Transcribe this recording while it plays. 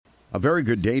A very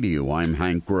good day to you. I'm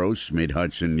Hank Gross,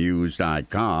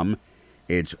 MidHudsonNews.com.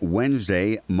 It's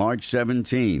Wednesday, March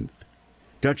 17th.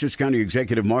 Dutchess County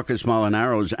Executive Marcus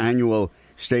Molinaro's annual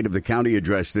State of the County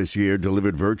address this year,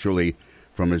 delivered virtually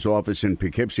from his office in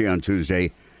Poughkeepsie on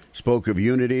Tuesday, spoke of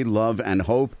unity, love, and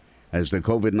hope as the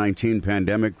COVID-19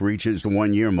 pandemic reaches the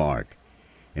one-year mark.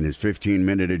 In his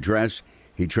 15-minute address,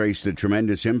 he traced the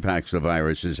tremendous impacts the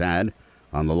virus has had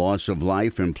on the loss of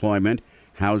life, employment,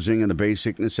 housing, and the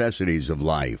basic necessities of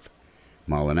life.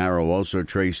 Molinaro also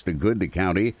traced the good the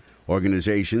county,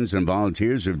 organizations, and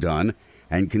volunteers have done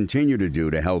and continue to do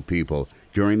to help people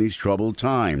during these troubled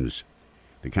times.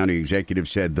 The county executive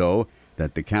said, though,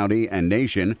 that the county and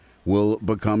nation will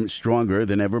become stronger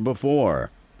than ever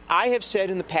before. I have said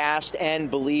in the past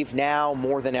and believe now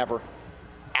more than ever,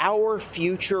 our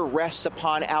future rests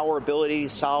upon our ability to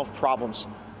solve problems.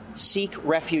 Seek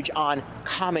refuge on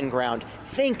common ground.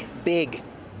 Think big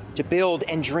to build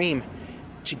and dream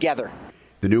together.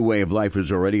 The new way of life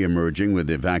is already emerging with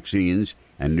the vaccines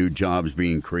and new jobs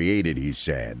being created, he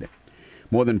said.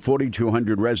 More than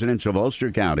 4,200 residents of Ulster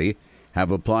County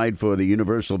have applied for the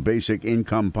Universal Basic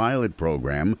Income Pilot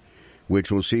Program,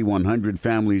 which will see 100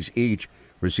 families each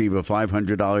receive a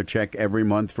 $500 check every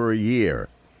month for a year.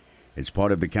 It's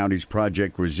part of the county's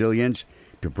Project Resilience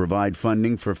to provide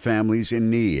funding for families in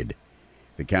need.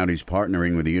 The county's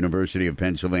partnering with the University of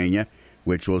Pennsylvania,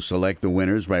 which will select the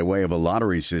winners by way of a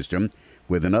lottery system,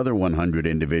 with another 100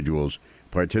 individuals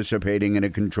participating in a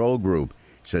control group,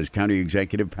 says County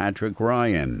Executive Patrick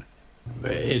Ryan.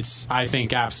 It's, I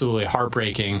think, absolutely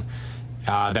heartbreaking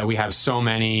that we have so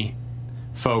many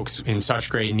folks in such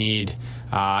great need,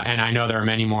 and I know there are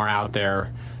many more out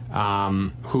there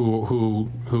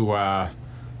who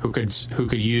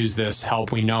could use this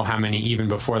help. We know how many, even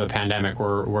before the pandemic,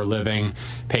 were living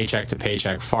paycheck to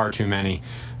paycheck, far too many.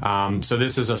 So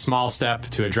this is a small step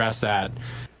to address that.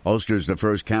 Ulster's the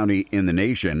first county in the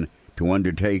nation to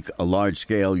undertake a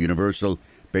large-scale universal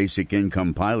basic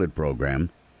income pilot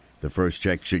program. The first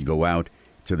check should go out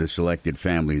to the selected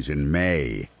families in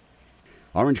May.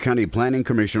 Orange County Planning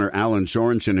Commissioner Alan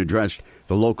Sorensen addressed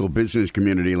the local business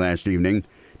community last evening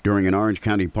during an Orange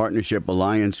County Partnership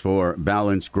Alliance for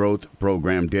Balanced Growth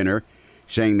program dinner,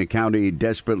 saying the county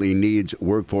desperately needs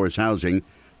workforce housing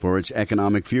for its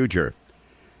economic future.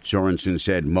 Sorensen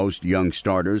said most young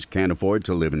starters can't afford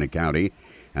to live in the county,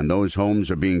 and those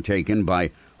homes are being taken by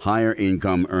higher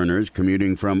income earners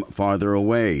commuting from farther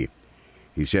away.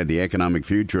 He said the economic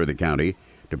future of the county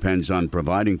depends on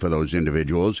providing for those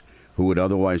individuals who would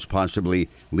otherwise possibly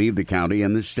leave the county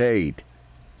and the state.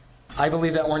 I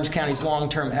believe that Orange County's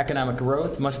long-term economic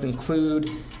growth must include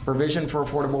provision for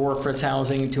affordable workforce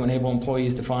housing to enable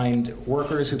employees to find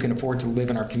workers who can afford to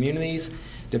live in our communities.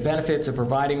 The benefits of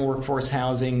providing workforce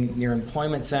housing near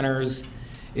employment centers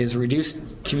is reduced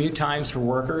commute times for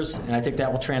workers, and I think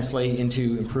that will translate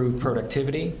into improved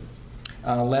productivity,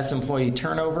 less employee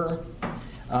turnover,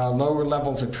 lower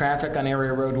levels of traffic on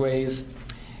area roadways,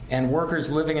 and workers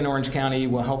living in Orange County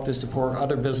will help to support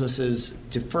other businesses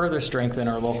to further strengthen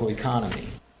our local economy.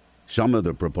 Some of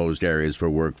the proposed areas for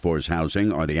workforce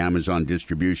housing are the Amazon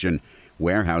Distribution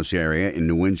Warehouse area in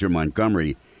New Windsor,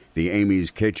 Montgomery, the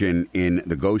Amy's Kitchen in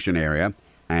the Goshen area,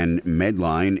 and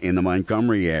Medline in the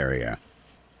Montgomery area.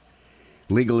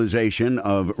 Legalization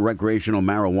of recreational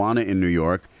marijuana in New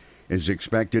York is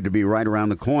expected to be right around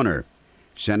the corner.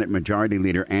 Senate Majority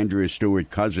Leader Andrea Stewart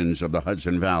Cousins of the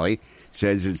Hudson Valley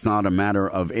says it's not a matter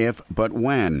of if, but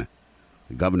when.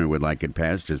 The governor would like it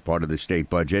passed as part of the state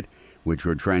budget, which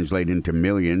would translate into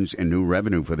millions in new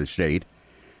revenue for the state.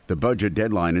 The budget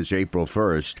deadline is April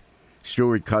 1st.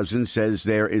 Stewart Cousins says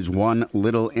there is one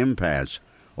little impasse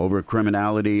over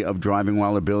criminality of driving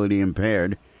while ability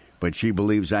impaired, but she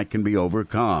believes that can be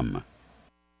overcome.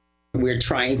 We're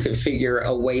trying to figure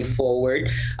a way forward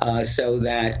so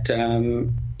that,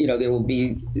 there will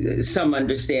be some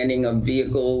understanding of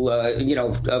vehicle,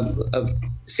 of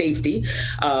safety.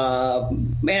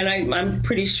 And I'm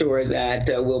pretty sure that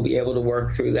we'll be able to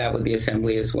work through that with the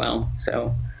Assembly as well.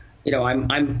 So,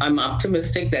 I'm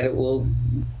optimistic that it will,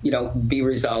 be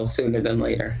resolved sooner than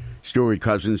later. Stewart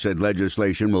Cousins said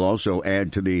legislation will also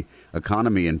add to the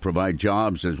economy and provide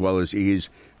jobs as well as ease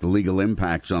the legal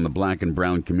impacts on the black and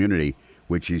brown community,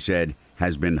 which she said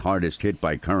has been hardest hit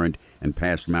by current and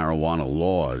past marijuana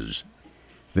laws.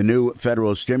 The new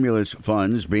federal stimulus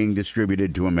funds being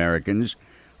distributed to Americans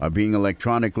are being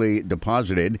electronically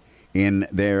deposited in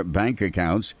their bank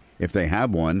accounts if they have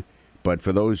one, but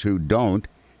for those who don't,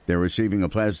 they're receiving a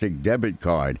plastic debit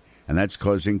card, and that's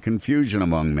causing confusion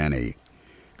among many.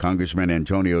 Congressman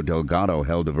Antonio Delgado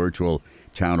held a virtual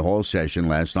town hall session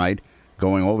last night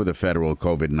going over the federal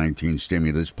COVID-19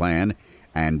 stimulus plan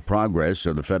and progress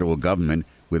of the federal government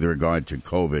with regard to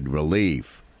COVID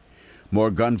relief. More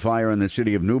gunfire in the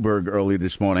city of Newburgh early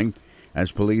this morning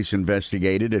as police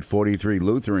investigated at 43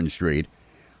 Lutheran Street.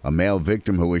 A male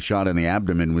victim who was shot in the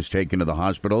abdomen was taken to the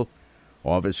hospital.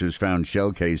 Officers found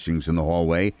shell casings in the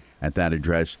hallway at that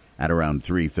address at around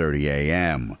 3:30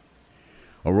 a.m.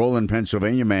 A Roland,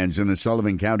 Pennsylvania man's in the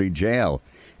Sullivan County Jail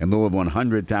in lieu of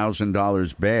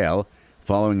 $100,000 bail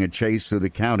following a chase through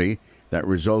the county that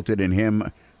resulted in him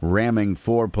ramming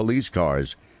 4 police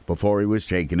cars before he was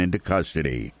taken into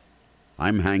custody.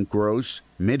 I'm Hank Gross,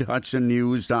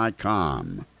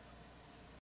 MidHudsonNews.com.